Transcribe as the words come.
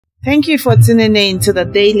Thank you for tuning in to the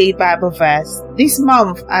Daily Bible Verse. This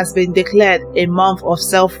month has been declared a month of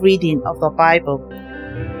self-reading of the Bible.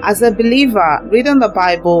 As a believer, reading the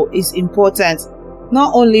Bible is important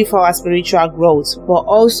not only for our spiritual growth, but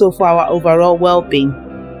also for our overall well-being.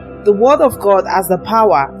 The Word of God has the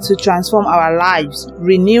power to transform our lives,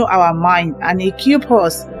 renew our mind, and equip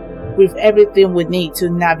us with everything we need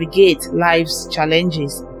to navigate life's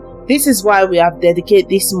challenges. This is why we have dedicated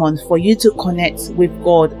this month for you to connect with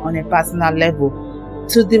God on a personal level,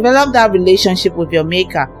 to develop that relationship with your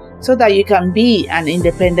Maker, so that you can be an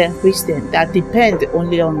independent Christian that depends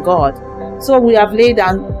only on God. So we have laid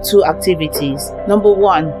down 2 activities. Number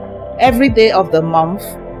 1, every day of the month,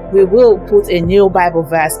 we will put a new Bible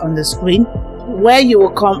verse on the screen where you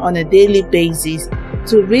will come on a daily basis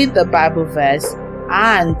to read the Bible verse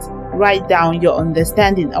and write down your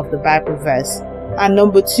understanding of the Bible verse. And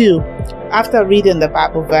number 2, after reading the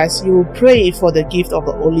Bible verse, you will pray for the gift of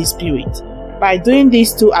the Holy Spirit. By doing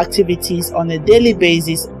these 2 activities on a daily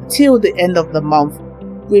basis till the end of the month,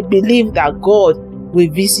 we believe that God will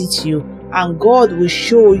visit you and God will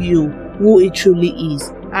show you who He truly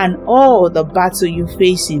is, and all the battle you're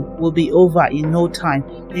facing will be over in no time,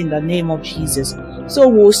 in the name of Jesus. So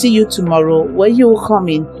we'll see you tomorrow where you will come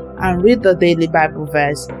in and read the daily Bible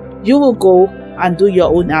verse. You will go and do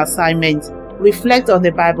your own assignment, reflect on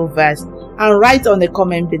the Bible verse, and write on the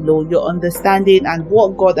comment below your understanding and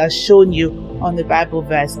what God has shown you on the Bible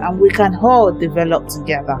verse, and we can all develop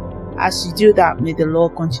together. As you do that, may the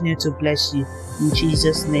Lord continue to bless you in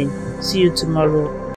Jesus' name. See you tomorrow.